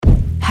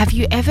Have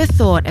you ever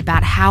thought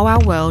about how our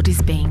world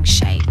is being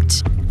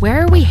shaped?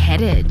 Where are we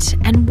headed,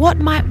 and what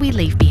might we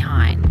leave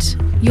behind?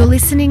 You're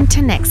listening to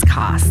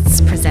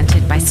Nextcasts,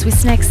 presented by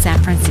Swissnex San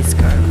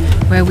Francisco,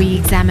 where we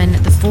examine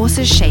the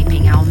forces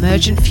shaping our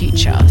emergent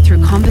future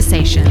through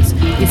conversations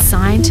with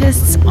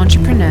scientists,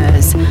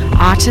 entrepreneurs,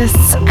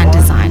 artists, and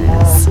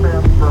designers.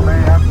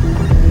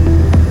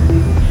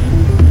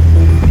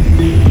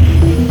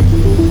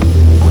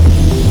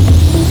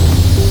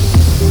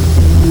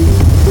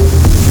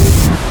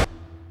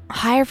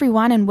 Hi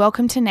everyone and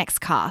welcome to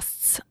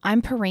Nextcasts.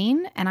 I'm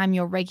Perrine and I'm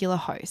your regular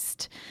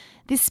host.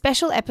 This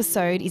special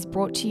episode is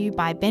brought to you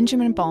by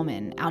Benjamin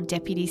Bowman, our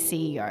Deputy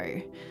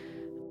CEO.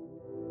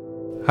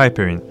 Hi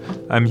Perrine,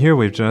 I'm here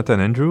with Jonathan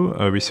Andrew,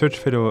 a research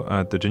fellow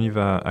at the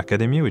Geneva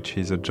Academy, which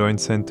is a joint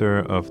center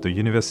of the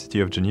University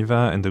of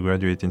Geneva and the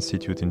Graduate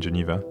Institute in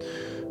Geneva.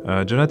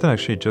 Jonathan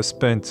actually just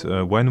spent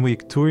 1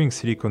 week touring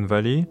Silicon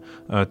Valley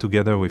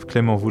together with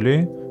Clément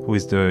Voulet, who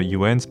is the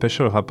UN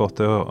Special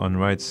Rapporteur on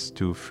Rights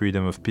to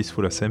Freedom of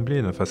Peaceful Assembly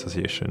and of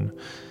Association.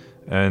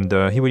 And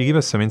he will give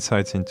us some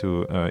insights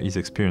into his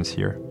experience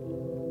here.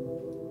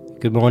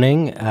 Good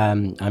morning.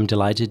 I'm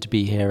delighted to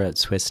be here at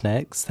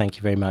Swissnex. Thank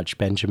you very much,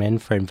 Benjamin,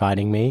 for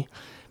inviting me.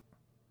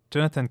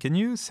 Jonathan, can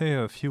you say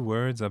a few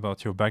words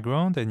about your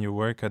background and your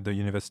work at the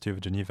University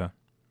of Geneva?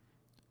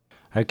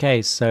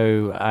 Okay,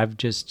 so I've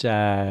just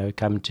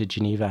come to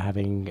Geneva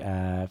having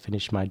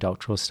finished my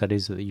doctoral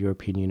studies at the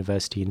European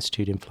University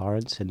Institute in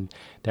Florence, and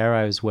there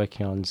I was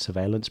working on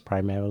surveillance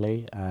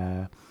primarily,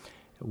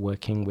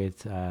 working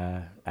with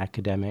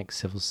academics,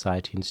 civil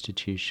society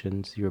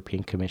institutions,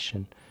 European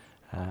Commission,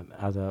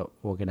 other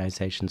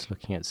organizations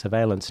looking at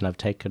surveillance, and I've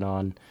taken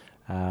on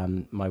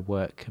my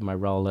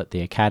role at the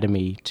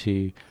Academy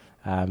to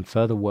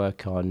further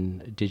work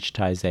on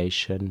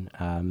digitization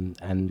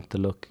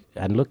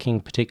and looking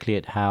particularly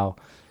at how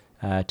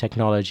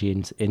technology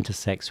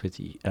intersects with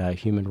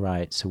human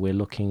rights. So we're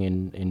looking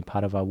in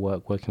part of our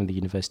work, working with the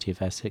University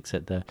of Essex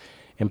at the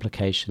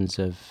implications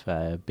of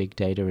big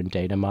data and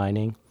data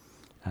mining,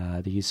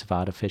 the use of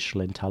artificial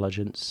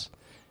intelligence,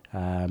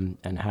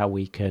 and how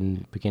we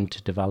can begin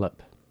to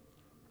develop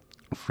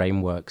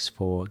frameworks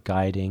for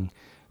guiding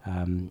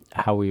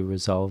how we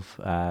resolve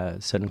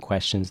certain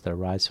questions that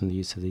arise from the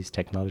use of these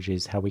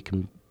technologies, how we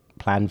can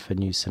plan for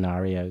new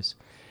scenarios,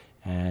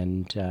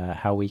 and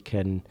how we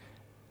can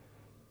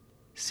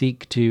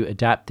seek to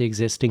adapt the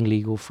existing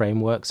legal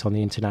frameworks on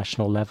the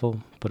international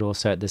level, but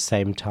also at the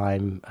same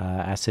time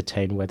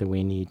ascertain whether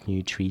we need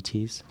new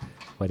treaties,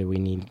 whether we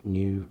need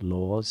new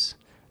laws,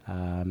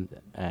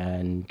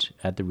 and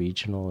at the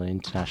regional and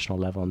international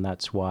level. And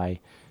that's why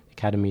the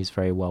Academy is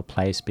very well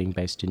placed, being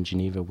based in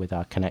Geneva with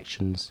our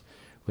connections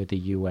with the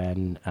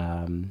UN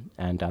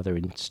and other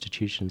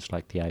institutions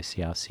like the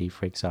ICRC,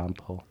 for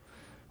example,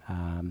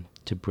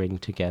 to bring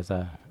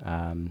together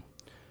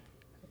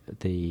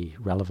the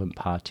relevant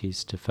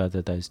parties to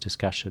further those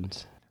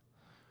discussions.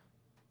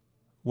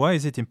 Why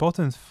is it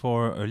important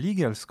for a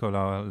legal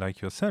scholar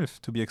like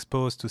yourself to be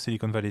exposed to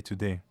Silicon Valley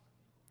today?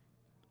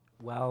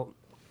 Well,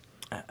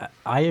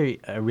 I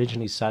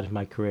originally started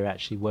my career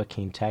actually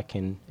working in tech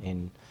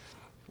in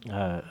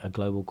a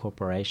global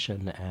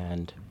corporation,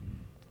 and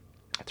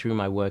through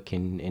my work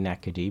in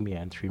academia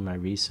and through my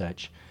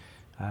research,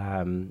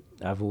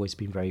 I've always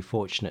been very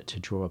fortunate to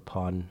draw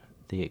upon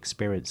the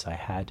experience I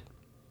had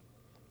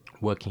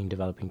working,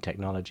 developing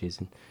technologies.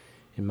 And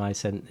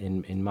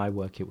in my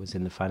work, it was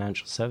in the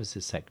financial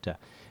services sector,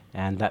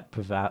 and that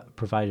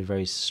provided a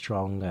very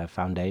strong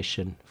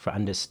foundation for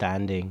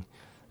understanding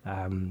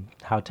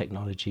how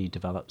technology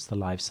develops the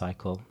life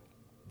cycle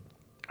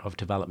of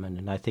development.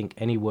 And I think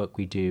any work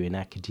we do in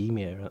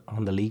academia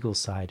on the legal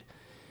side,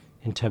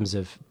 in terms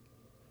of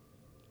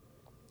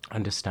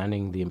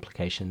understanding the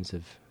implications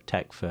of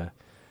tech for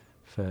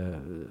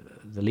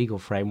the legal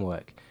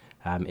framework,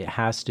 it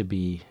has to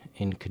be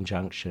in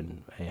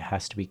conjunction. It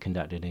has to be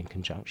conducted in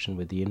conjunction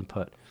with the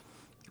input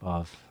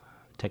of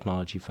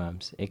technology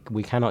firms.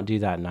 We cannot do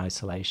that in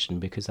isolation,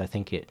 because I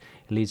think it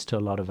leads to a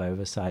lot of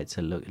oversights.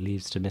 It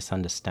leads to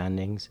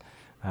misunderstandings.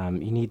 You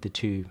need the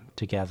two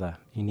together.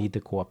 You need the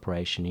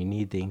cooperation. You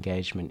need the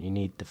engagement. You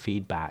need the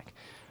feedback.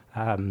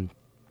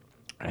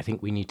 I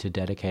think we need to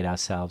dedicate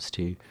ourselves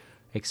to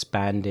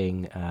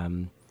expanding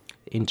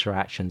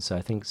interaction. So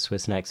I think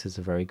Swissnex is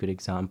a very good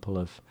example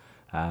of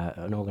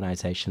an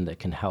organization that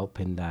can help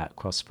in that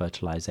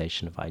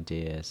cross-fertilization of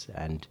ideas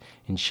and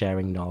in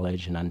sharing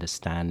knowledge and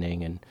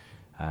understanding and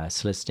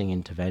soliciting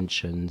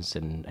interventions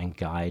and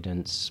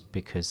guidance,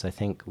 because I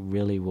think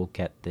really we'll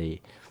get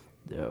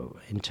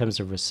in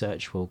terms of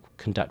research, we'll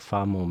conduct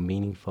far more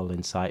meaningful,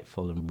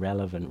 insightful and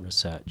relevant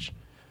research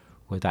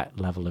with that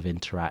level of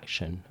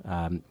interaction.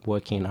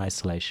 Working in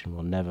isolation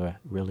will never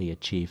really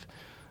achieve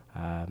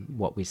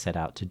what we set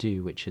out to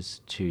do, which is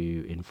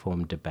to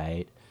inform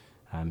debate,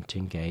 to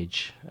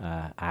engage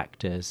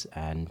actors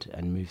and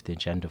move the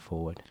agenda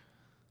forward.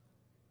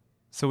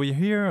 So we're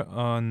here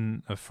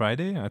on a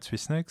Friday at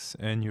Swissnex,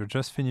 and you're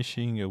just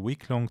finishing a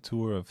week-long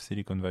tour of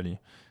Silicon Valley.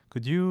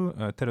 Could you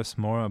tell us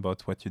more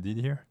about what you did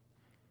here?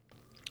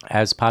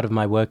 As part of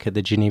my work at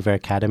the Geneva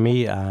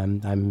Academy,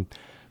 I'm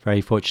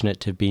very fortunate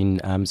to have been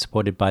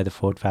supported by the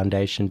Ford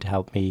Foundation to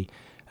help me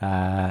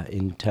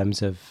in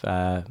terms of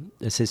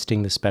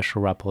assisting the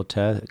Special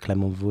Rapporteur,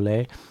 Clément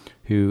Voulet,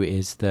 who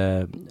is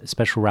the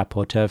Special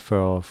Rapporteur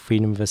for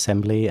Freedom of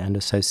Assembly and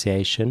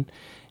Association.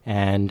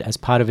 And as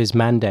part of his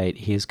mandate,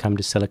 he has come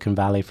to Silicon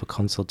Valley for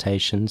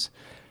consultations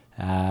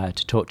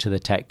to talk to the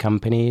tech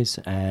companies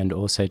and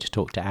also to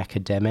talk to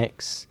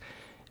academics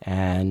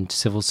and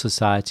civil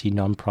society,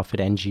 non-profit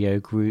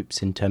NGO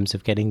groups in terms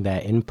of getting their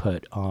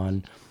input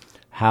on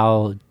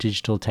how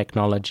digital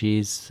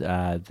technologies,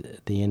 the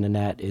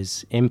internet,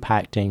 is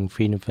impacting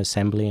freedom of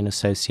assembly and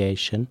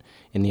association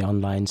in the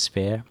online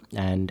sphere,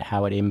 and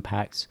how it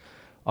impacts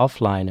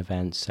offline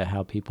events, so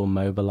how people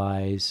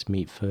mobilize,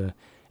 meet for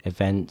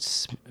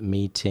events,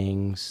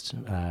 meetings,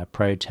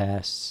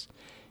 protests.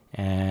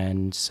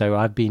 And so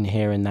I've been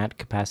here in that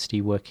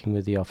capacity working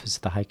with the Office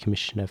of the High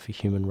Commissioner for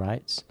Human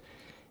Rights,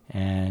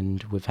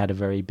 and we've had a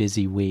very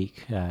busy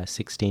week,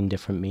 16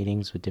 different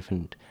meetings with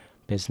different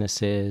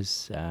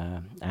businesses,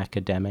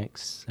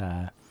 academics.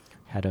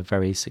 Had a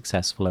very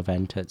successful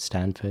event at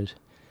Stanford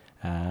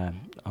at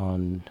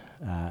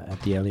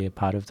the earlier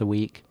part of the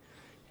week,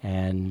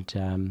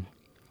 and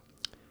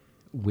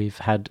we've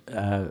had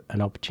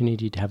an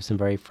opportunity to have some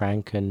very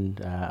frank and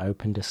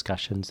open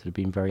discussions that have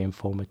been very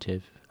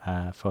informative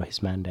for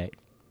his mandate.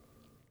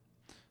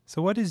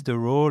 So what is the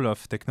role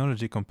of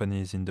technology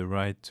companies in the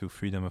right to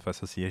freedom of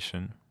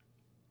association?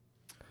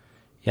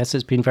 Yes,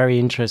 it's been very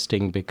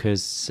interesting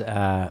because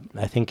I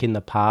think in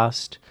the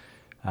past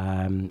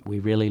we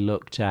really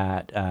looked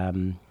at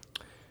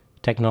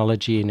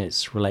technology and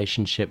its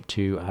relationship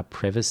to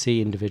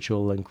privacy,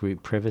 individual and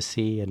group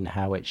privacy, and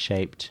how it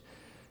shaped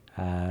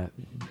how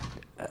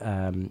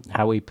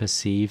we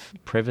perceive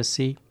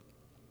privacy.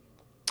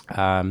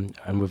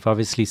 And we've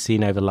obviously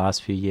seen over the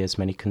last few years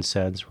many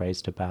concerns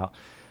raised about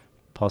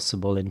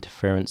possible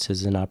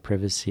interferences in our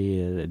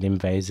privacy, an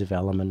invasive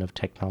element of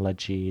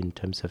technology in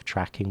terms of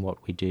tracking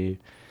what we do.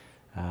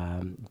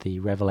 The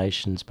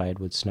revelations by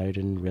Edward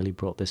Snowden really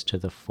brought this to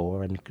the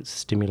fore and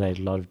stimulated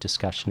a lot of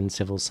discussion in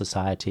civil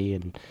society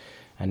and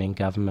in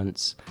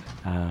governments.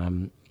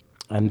 And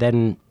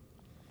then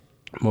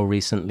more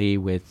recently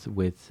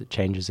with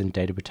changes in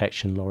data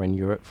protection law in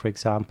Europe, for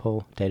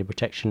example, data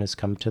protection has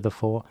come to the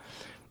fore.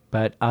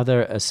 But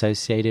other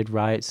associated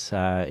rights,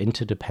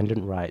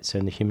 interdependent rights, so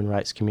in the human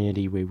rights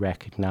community we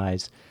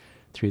recognize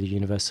through the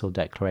Universal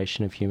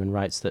Declaration of Human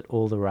Rights that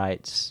all the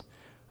rights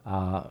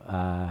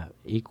are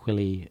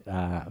equally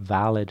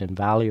valid and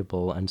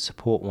valuable and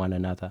support one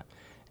another.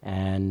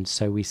 And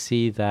so we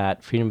see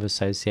that freedom of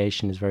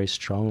association is very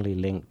strongly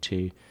linked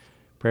to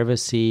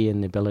privacy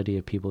and the ability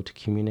of people to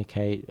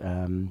communicate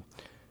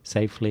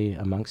safely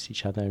amongst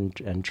each other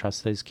and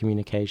trust those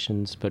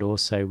communications. But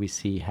also we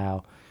see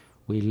how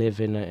we live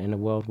in a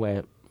world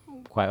where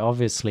quite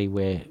obviously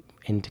we're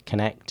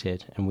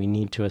interconnected and we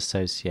need to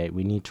associate,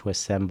 we need to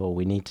assemble,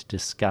 we need to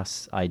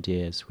discuss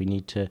ideas, we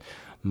need to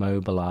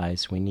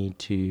mobilize,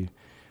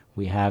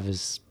 we have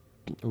as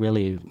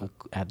really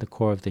at the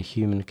core of the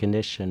human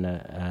condition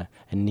a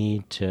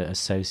need to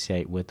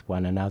associate with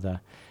one another.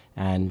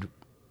 And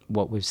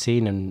what we've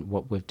seen and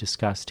what we've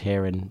discussed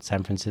here in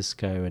San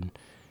Francisco and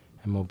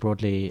more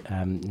broadly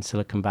in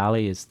Silicon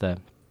Valley is the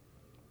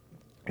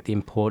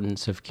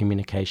importance of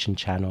communication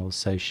channels,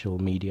 social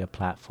media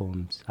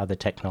platforms, other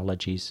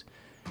technologies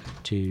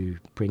to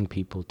bring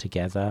people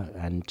together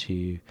and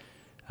to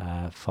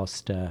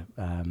foster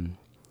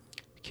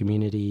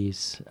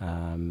communities,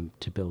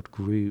 to build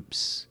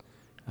groups,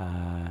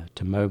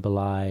 to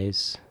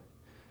mobilize,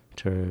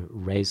 to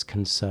raise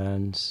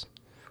concerns,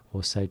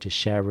 also to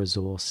share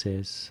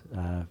resources,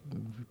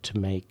 to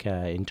make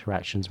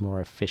interactions more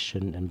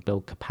efficient and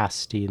build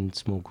capacity in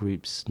small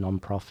groups,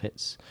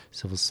 non-profits,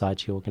 civil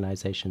society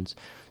organizations.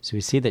 So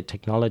we see that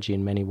technology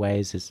in many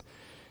ways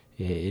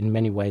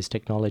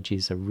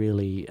technologies are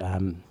really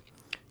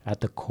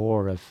at the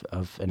core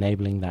of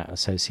enabling that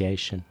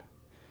association.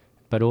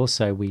 But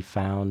also we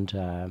found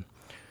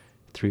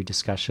through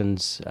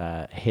discussions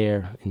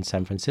here in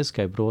San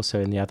Francisco, but also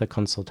in the other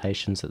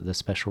consultations that the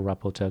Special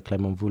Rapporteur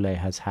Clément Voulet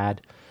has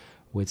had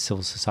with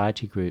civil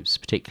society groups,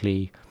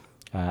 particularly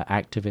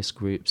activist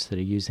groups that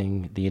are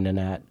using the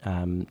internet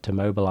to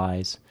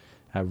mobilize,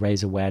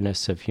 raise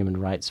awareness of human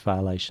rights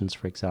violations,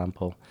 for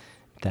example,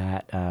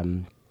 that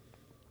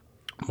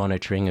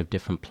monitoring of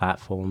different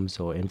platforms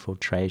or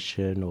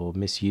infiltration or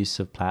misuse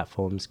of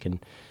platforms can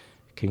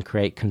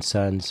create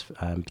concerns,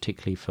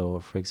 particularly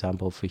for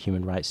example, for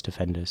human rights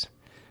defenders.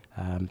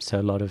 So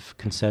a lot of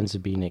concerns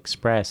have been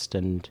expressed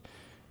and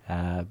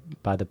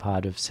by the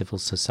part of civil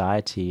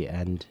society,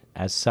 and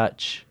as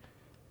such,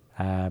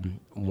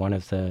 one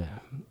of the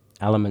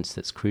elements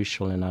that's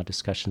crucial in our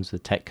discussions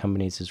with tech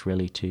companies is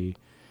really to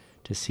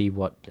see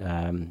what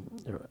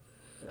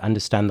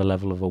understand the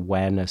level of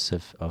awareness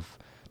of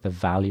the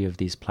value of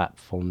these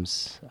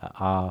platforms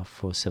are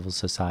for civil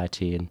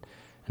society,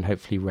 and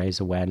hopefully raise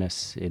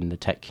awareness in the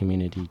tech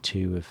community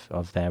too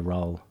of their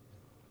role.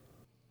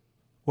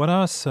 What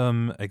are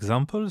some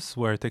examples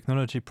where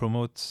technology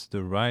promotes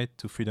the right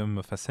to freedom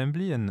of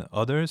assembly and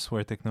others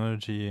where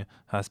technology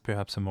has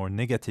perhaps a more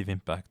negative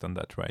impact on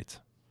that right?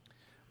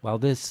 Well,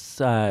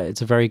 it's a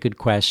very good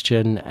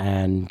question,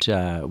 and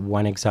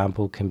one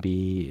example can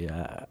be,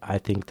 I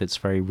think, that's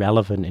very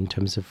relevant in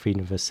terms of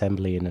freedom of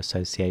assembly and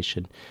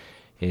association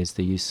is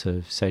the use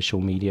of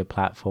social media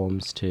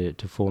platforms to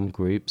form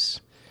groups.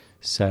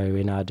 So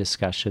in our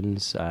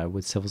discussions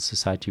with civil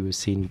society, we've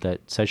seen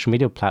that social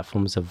media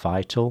platforms are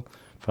vital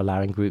for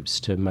allowing groups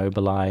to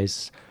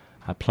mobilize,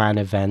 plan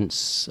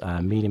events,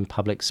 meet in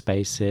public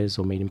spaces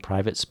or meet in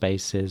private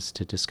spaces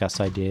to discuss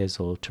ideas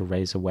or to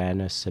raise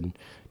awareness and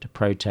to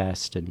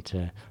protest and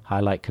to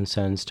highlight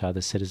concerns to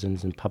other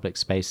citizens in public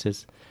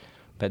spaces.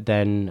 But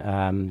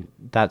then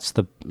that's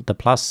the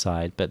plus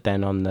side. But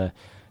then on the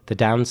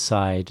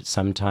downside,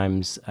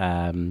 sometimes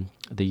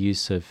the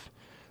use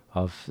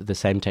of the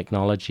same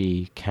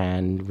technology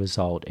can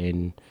result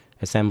in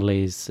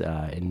assemblies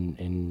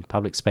in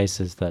public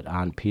spaces that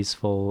aren't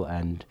peaceful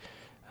and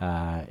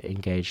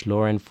engage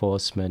law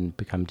enforcement,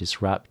 become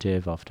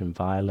disruptive, often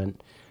violent.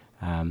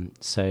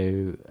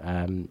 So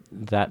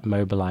that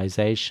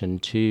mobilization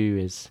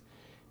too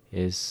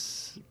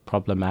is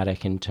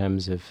problematic in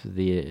terms of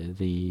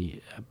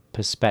the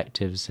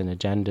perspectives and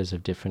agendas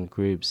of different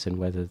groups and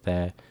whether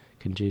they're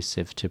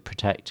conducive to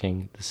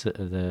protecting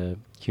the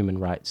human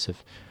rights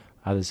of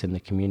others in the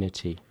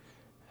community.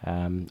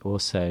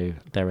 Also,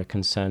 there are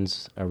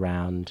concerns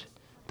around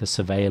the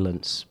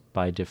surveillance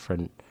by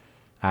different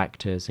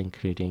actors,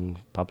 including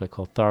public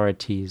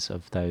authorities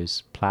of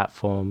those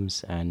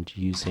platforms, and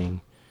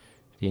using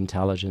the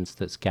intelligence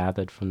that's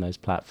gathered from those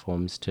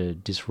platforms to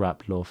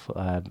disrupt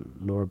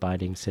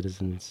law-abiding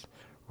citizens'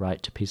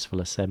 right to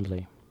peaceful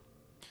assembly.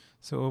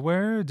 So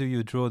where do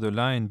you draw the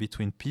line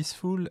between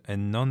peaceful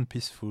and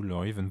non-peaceful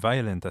or even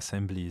violent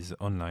assemblies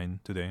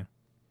online today?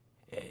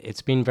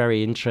 It's been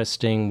very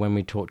interesting when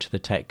we talk to the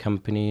tech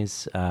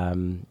companies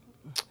to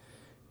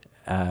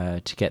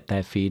get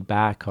their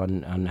feedback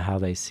on how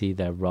they see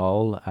their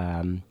role.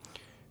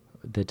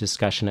 The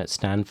discussion at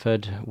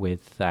Stanford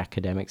with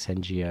academics,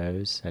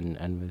 NGOs,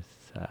 and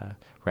with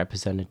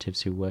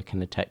representatives who work in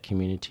the tech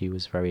community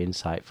was very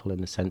insightful in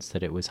the sense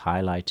that it was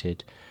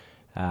highlighted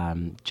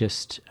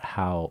just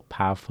how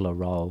powerful a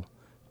role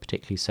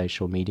particularly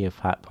social media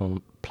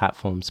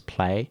platforms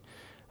play.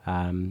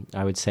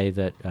 I would say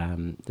that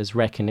there's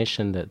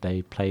recognition that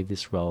they play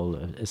this role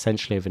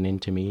essentially of an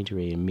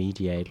intermediary and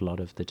mediate a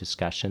lot of the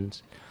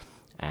discussions.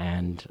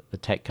 And the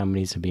tech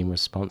companies have been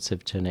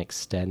responsive to an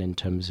extent in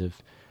terms of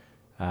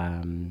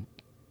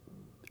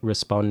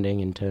responding,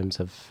 in terms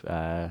of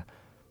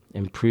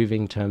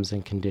improving terms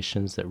and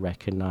conditions that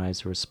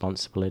recognize the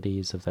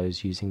responsibilities of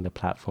those using the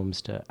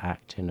platforms to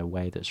act in a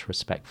way that's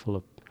respectful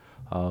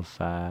of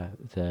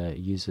the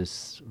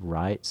users'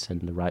 rights and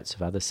the rights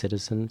of other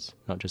citizens,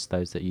 not just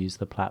those that use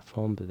the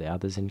platform, but the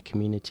others in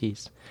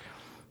communities.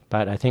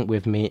 But I think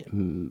we've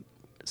to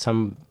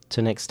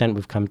an extent,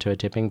 we've come to a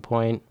tipping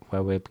point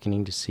where we're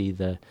beginning to see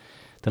the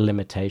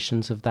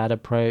limitations of that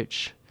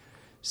approach.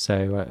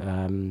 So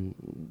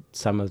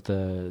some of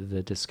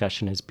the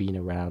discussion has been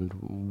around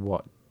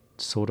what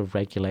sort of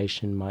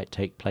regulation might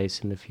take place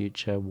in the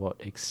future, what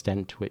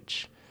extent to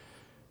which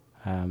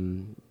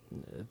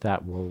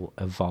that will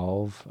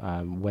evolve,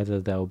 whether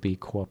there'll be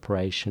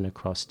cooperation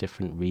across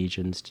different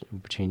regions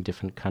between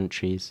different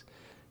countries,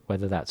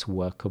 whether that's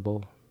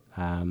workable.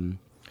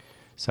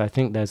 So I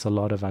think there's a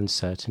lot of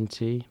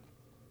uncertainty,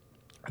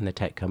 and the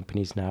tech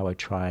companies now are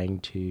trying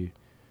to,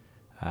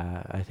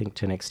 I think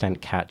to an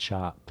extent, catch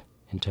up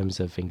in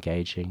terms of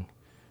engaging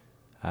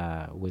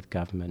with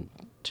government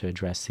to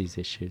address these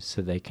issues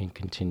so they can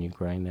continue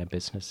growing their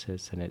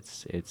businesses, and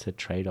it's a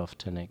trade-off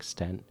to an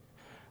extent.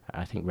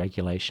 I think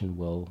regulation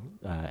will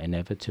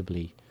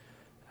inevitably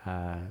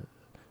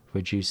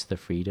reduce the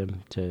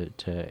freedom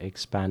to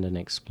expand and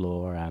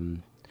explore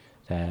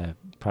their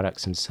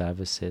products and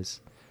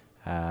services,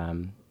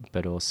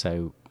 but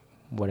also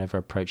whatever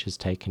approach is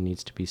taken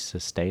needs to be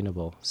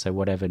sustainable. So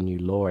whatever new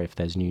law, if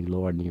there's new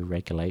law and new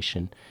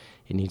regulation,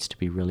 it needs to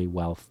be really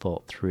well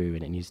thought through,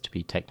 and it needs to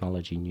be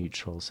technology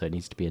neutral, so it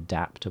needs to be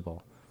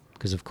adaptable,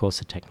 because of course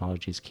the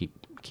technologies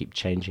keep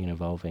changing and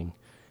evolving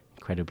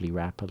incredibly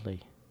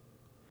rapidly.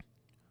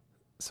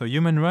 So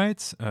human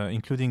rights,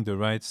 including the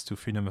rights to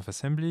freedom of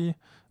assembly,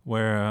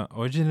 were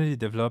originally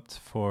developed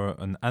for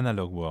an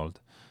analog world.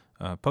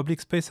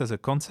 Public space as a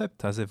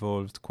concept has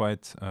evolved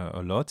quite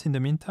a lot in the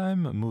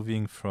meantime,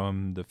 moving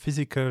from the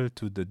physical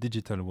to the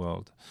digital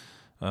world.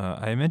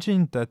 I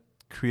imagine that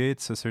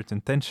creates a certain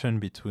tension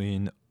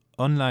between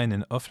online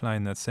and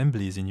offline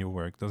assemblies in your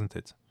work, doesn't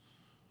it?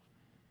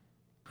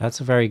 That's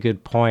a very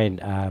good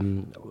point.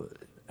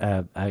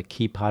 A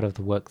key part of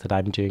the work that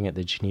I'm doing at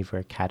the Geneva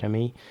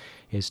Academy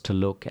is to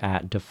look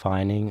at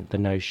defining the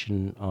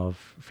notion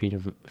of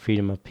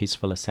freedom of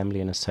peaceful assembly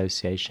and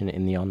association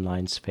in the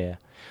online sphere.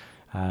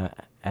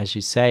 As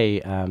you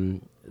say,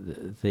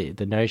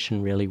 the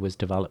notion really was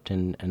developed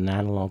in an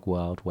analog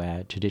world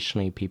where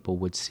traditionally people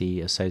would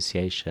see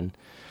association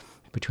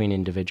between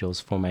individuals,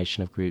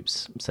 formation of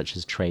groups such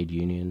as trade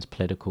unions,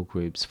 political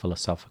groups,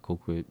 philosophical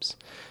groups.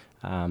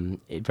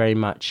 It very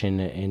much in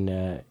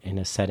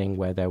a setting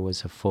where there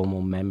was a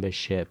formal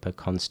membership, a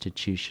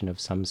constitution of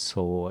some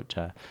sort,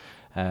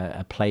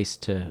 a place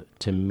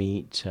to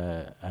meet,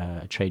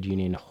 a trade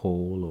union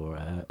hall or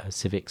a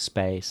civic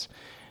space.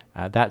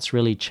 That's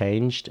really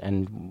changed,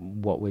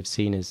 and what we've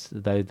seen is,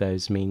 though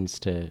those means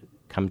to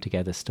come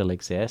together still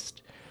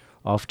exist,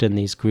 often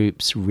these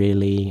groups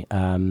really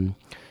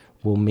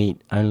will meet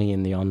only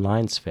in the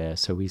online sphere.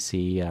 So we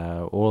see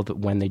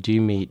when they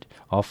do meet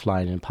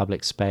offline in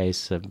public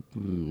space,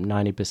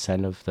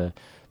 90% of the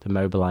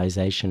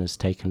mobilization has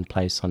taken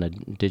place on a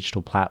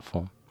digital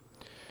platform.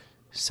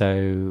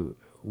 So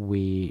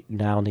we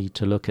now need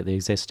to look at the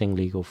existing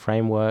legal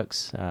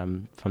frameworks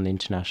from the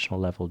international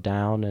level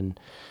down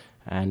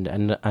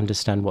and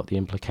understand what the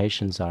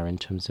implications are in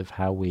terms of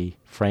how we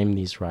frame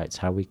these rights,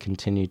 how we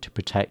continue to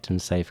protect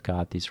and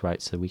safeguard these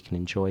rights so we can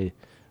enjoy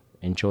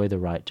the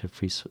right to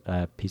free,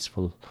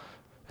 peaceful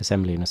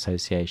assembly and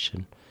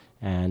association,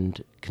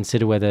 and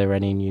consider whether there are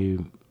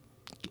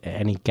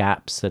any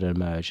gaps that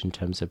emerge in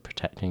terms of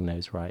protecting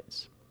those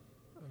rights.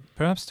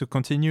 Perhaps to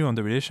continue on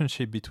the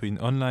relationship between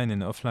online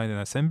and offline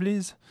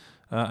assemblies,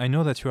 I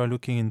know that you are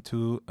looking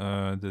into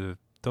the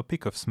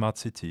topic of smart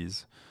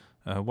cities.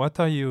 What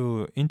are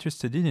you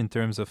interested in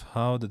terms of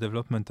how the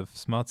development of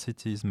smart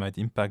cities might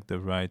impact the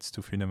rights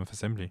to freedom of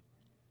assembly?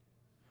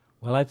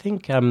 Well, I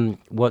think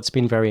what's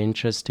been very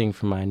interesting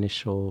from my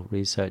initial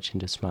research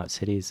into smart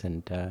cities,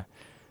 and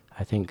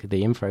I think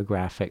the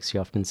infographics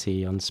you often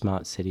see on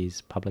smart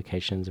cities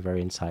publications are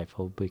very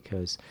insightful,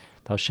 because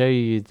they'll show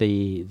you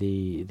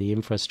the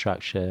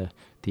infrastructure,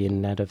 the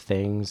Internet of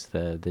Things,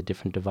 the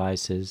different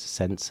devices,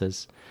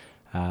 sensors,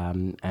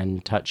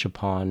 and touch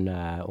upon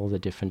all the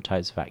different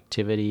types of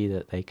activity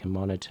that they can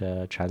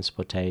monitor: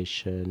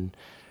 transportation,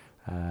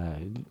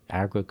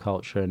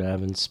 agriculture and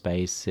urban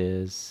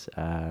spaces,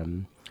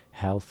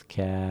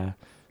 healthcare,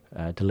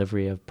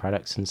 delivery of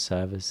products and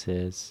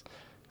services,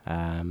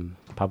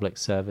 public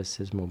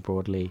services more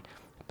broadly.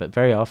 But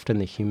very often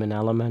the human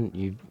element,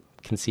 you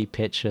can see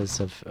pictures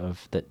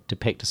of that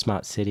depict a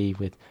smart city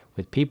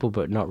with people,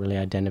 but not really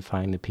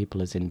identifying the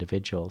people as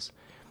individuals.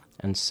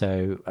 And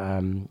so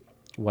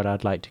what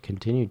I'd like to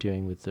continue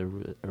doing with the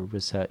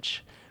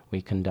research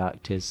we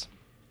conduct is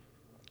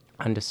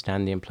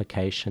understand the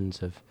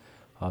implications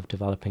of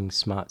developing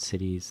smart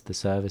cities, the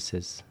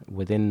services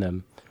within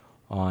them,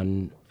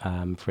 on,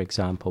 for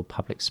example,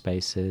 public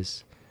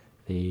spaces,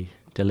 the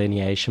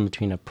delineation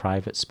between a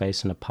private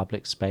space and a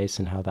public space,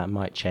 and how that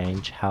might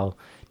change, how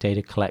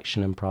data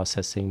collection and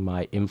processing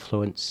might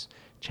influence,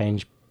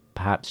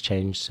 perhaps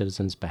change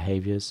citizens'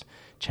 behaviors,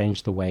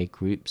 change the way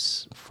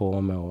groups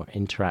form or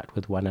interact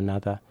with one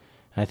another.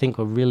 And I think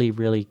a really,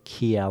 really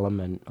key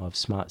element of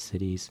smart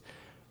cities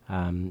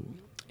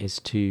is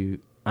to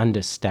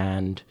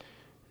understand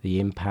the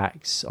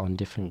impacts on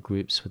different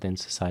groups within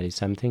society.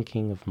 So I'm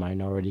thinking of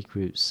minority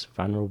groups,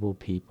 vulnerable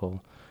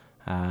people,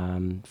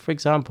 for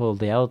example,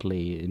 the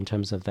elderly, in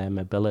terms of their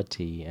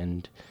mobility.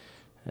 And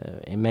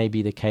it may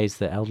be the case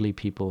that elderly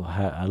people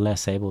are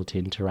less able to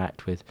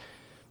interact with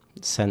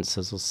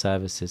sensors or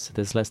services, so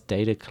there's less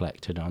data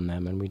collected on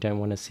them, and we don't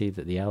want to see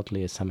that the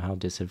elderly are somehow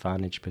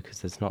disadvantaged because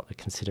there's not the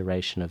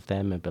consideration of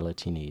their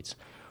mobility needs.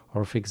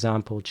 Or, for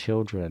example,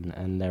 children,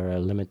 and there are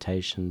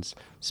limitations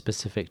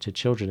specific to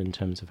children in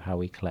terms of how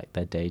we collect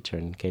their data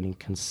and gaining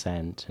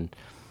consent and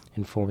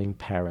informing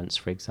parents,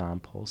 for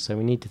example. So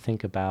we need to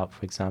think about,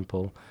 for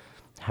example,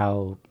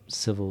 how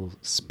civil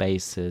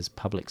spaces,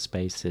 public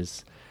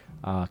spaces,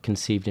 are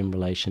conceived in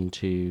relation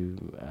to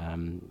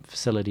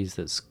facilities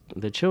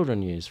that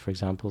children use, for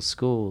example,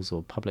 schools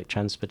or public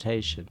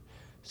transportation.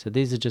 So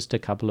these are just a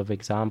couple of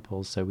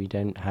examples, so we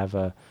don't have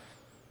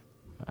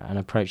an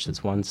approach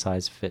that's one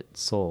size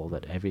fits all,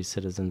 that every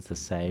citizen's the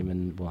same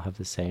and will have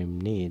the same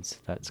needs.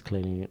 That's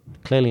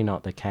clearly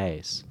not the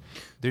case.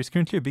 There's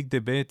currently a big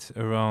debate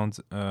around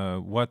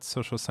what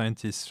social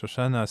scientist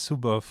Shoshana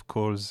Zuboff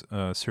calls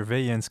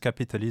surveillance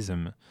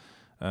capitalism.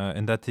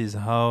 And that is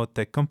how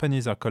tech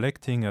companies are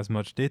collecting as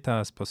much data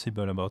as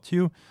possible about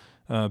you,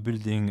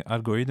 building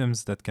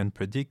algorithms that can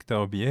predict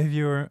our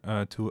behavior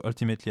to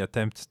ultimately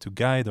attempt to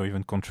guide or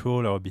even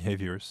control our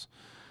behaviors.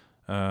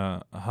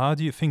 How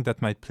do you think that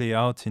might play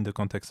out in the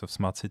context of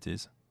smart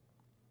cities?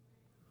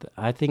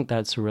 I think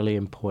that's a really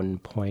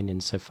important point,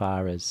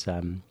 insofar as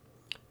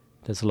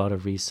there's a lot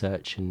of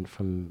research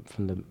from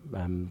the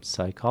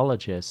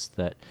psychologists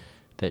that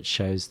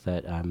shows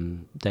that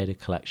data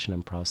collection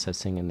and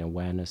processing and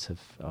awareness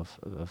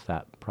of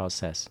that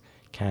process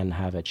can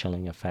have a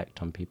chilling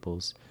effect on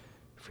people's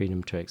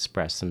freedom to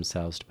express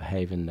themselves, to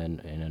behave in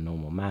a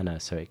normal manner.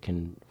 So it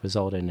can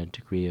result in a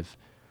degree of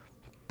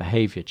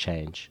behavior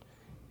change.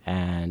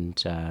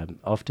 And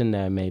often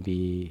there may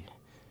be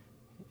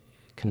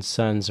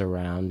concerns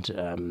around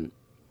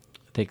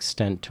the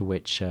extent to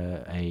which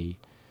a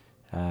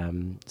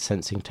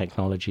sensing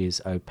technology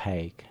is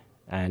opaque.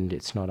 and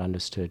it's not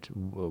understood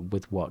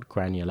with what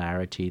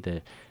granularity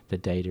the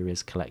data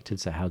is collected,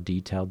 so how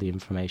detailed the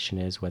information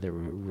is, whether it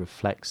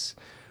reflects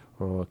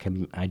or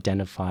can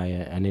identify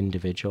an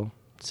individual,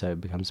 so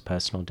it becomes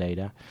personal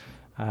data.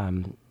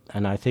 And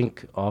I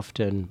think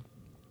often,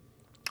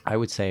 I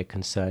would say a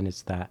concern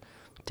is that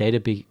data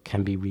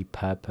can be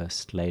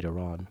repurposed later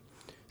on.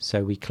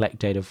 So we collect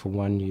data for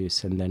one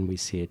use, and then we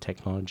see a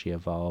technology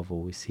evolve,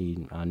 or we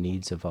see our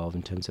needs evolve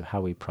in terms of how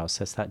we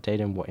process that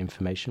data and what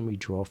information we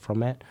draw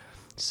from it.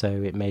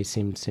 So it may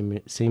seem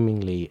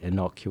seemingly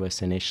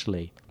innocuous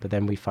initially, but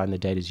then we find the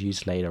data is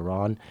used later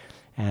on,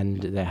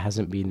 and there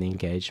hasn't been the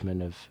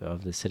engagement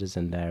of the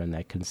citizen there and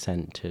their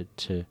consent to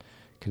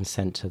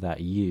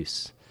that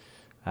use.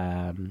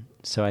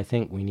 So I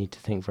think we need to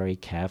think very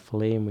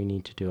carefully, and we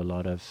need to do a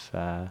lot of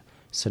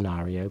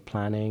scenario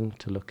planning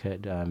to look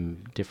at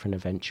different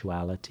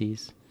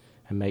eventualities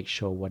and make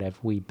sure whatever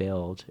we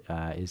build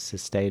is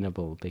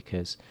sustainable,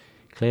 because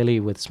clearly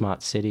with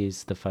smart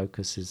cities the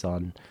focus is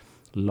on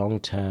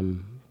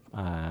long-term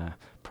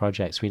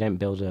projects. We don't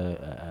build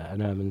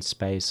an urban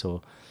space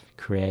or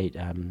create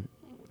a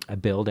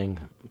building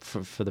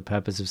for the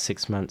purpose of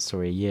 6 months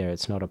or a year.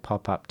 It's not a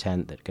pop-up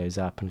tent that goes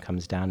up and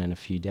comes down in a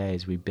few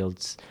days. We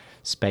build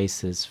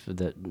spaces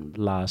that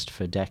last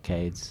for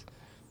decades.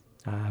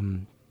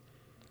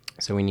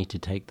 So we need to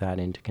take that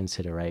into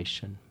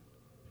consideration.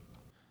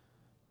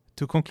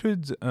 To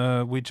conclude,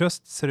 we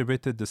just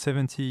celebrated the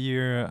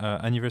 70-year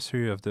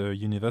anniversary of the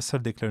Universal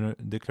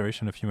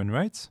Declaration of Human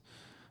Rights.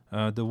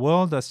 The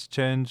world has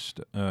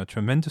changed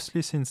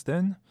tremendously since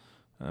then.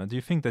 Do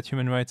you think that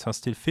human rights are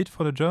still fit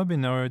for the job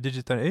in our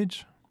digital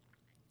age?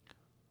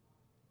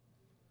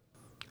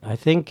 I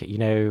think,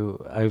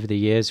 over the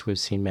years we've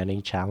seen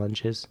many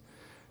challenges,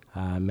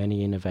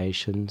 many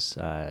innovations,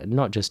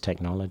 not just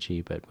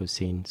technology, but we've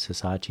seen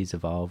societies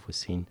evolve. We've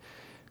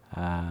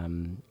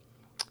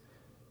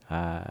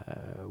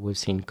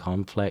seen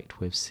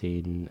conflict. We've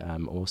seen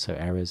also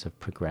areas of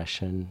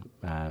progression,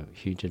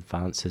 huge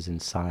advances in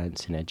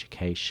science, in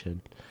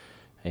education,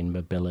 in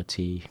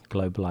mobility,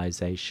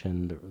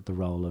 globalization, the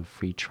role of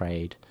free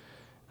trade.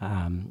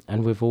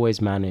 And we've always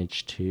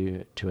managed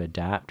to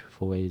adapt.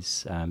 We've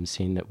always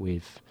seen that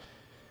we've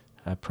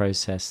a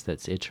process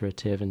that's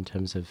iterative in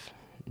terms of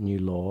new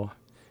law,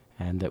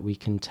 and that we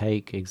can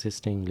take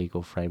existing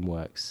legal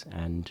frameworks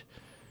and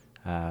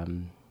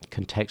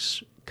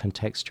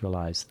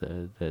contextualize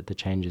the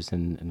changes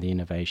and the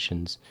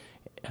innovations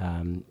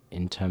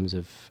in terms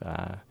of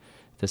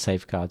the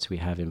safeguards we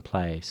have in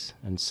place.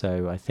 And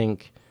so I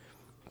think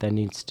there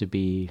needs to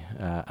be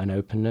an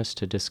openness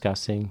to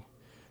discussing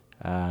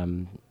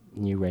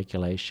new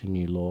regulation,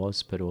 new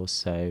laws, but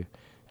also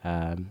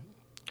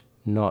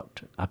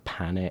not a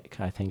panic.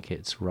 I think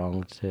it's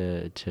wrong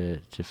to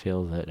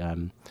feel that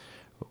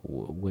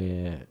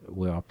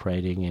we're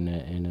operating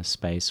in a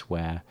space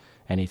where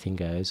anything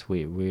goes.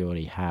 We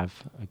already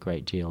have a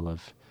great deal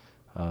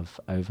of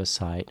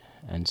oversight,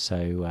 and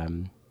so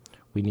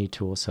we need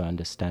to also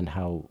understand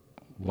how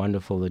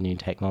wonderful the new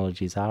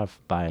technologies are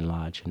by and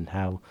large, and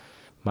how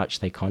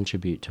much they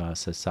contribute to our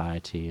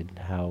society, and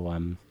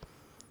how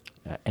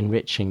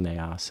enriching they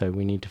are. So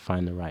we need to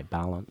find the right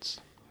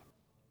balance.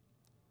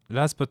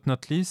 Last but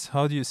not least,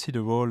 how do you see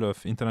the role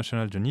of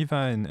International Geneva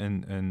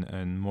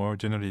and more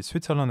generally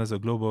Switzerland as a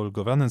global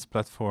governance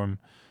platform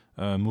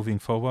moving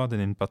forward,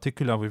 and in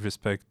particular with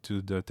respect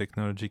to the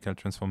technological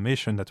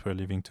transformation that we're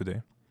living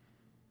today?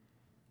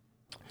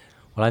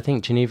 Well, I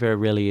think Geneva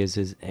really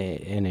is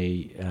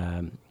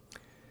a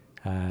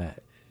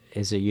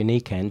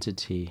unique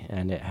entity,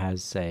 and it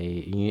has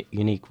a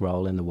unique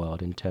role in the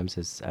world in terms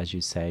of, as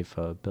you say,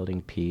 for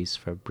building peace,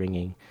 for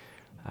bringing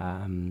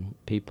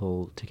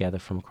people together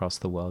from across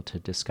the world to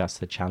discuss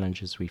the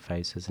challenges we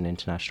face as an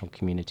international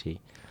community.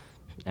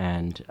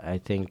 And I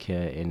think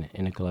in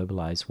a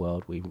globalized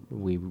world,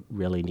 we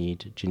really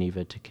need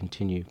Geneva to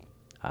continue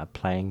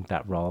playing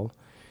that role,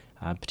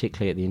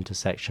 particularly at the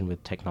intersection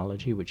with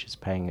technology, which is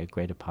playing a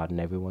greater part in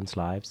everyone's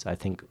lives. I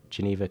think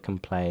Geneva can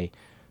play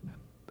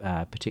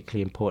a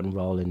particularly important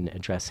role in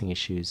addressing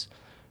issues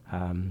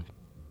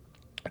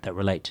that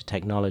relate to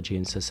technology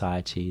in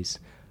societies,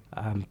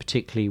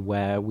 particularly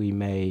where we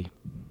may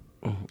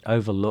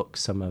overlook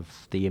some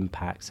of the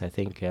impacts. I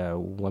think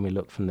when we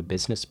look from the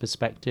business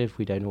perspective,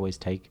 we don't always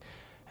take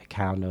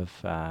account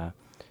of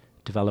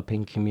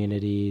developing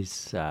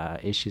communities,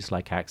 issues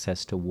like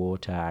access to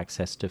water,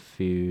 access to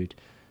food,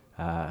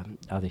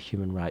 other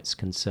human rights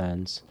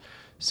concerns.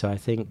 So I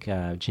think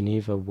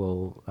Geneva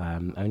will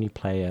only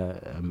play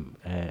an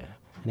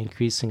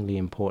increasingly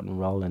important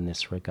role in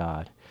this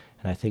regard.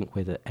 And I think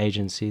with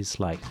agencies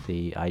like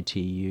the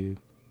ITU,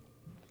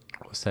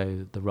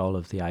 also the role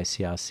of the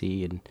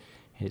ICRC in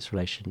its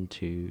relation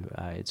to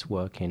its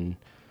work in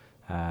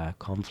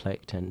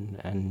conflict,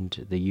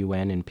 and the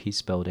UN in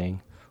peace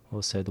building,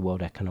 also the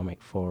World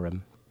Economic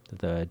Forum,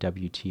 the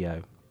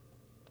WTO.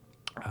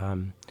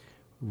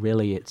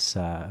 Really, it's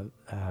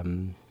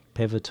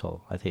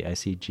pivotal. I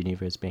see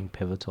Geneva as being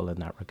pivotal in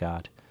that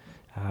regard.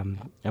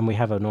 And we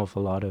have an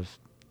awful lot of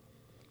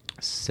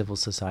civil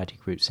society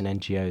groups and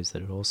NGOs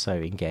that are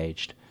also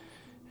engaged.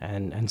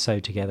 And so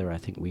together I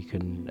think we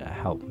can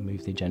help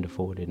move the agenda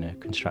forward in a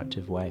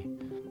constructive way.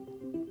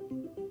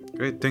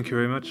 Great, thank you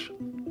very much.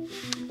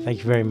 Thank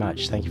you very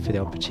much. Thank you for the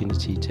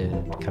opportunity to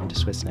come to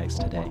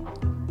SwissNext today.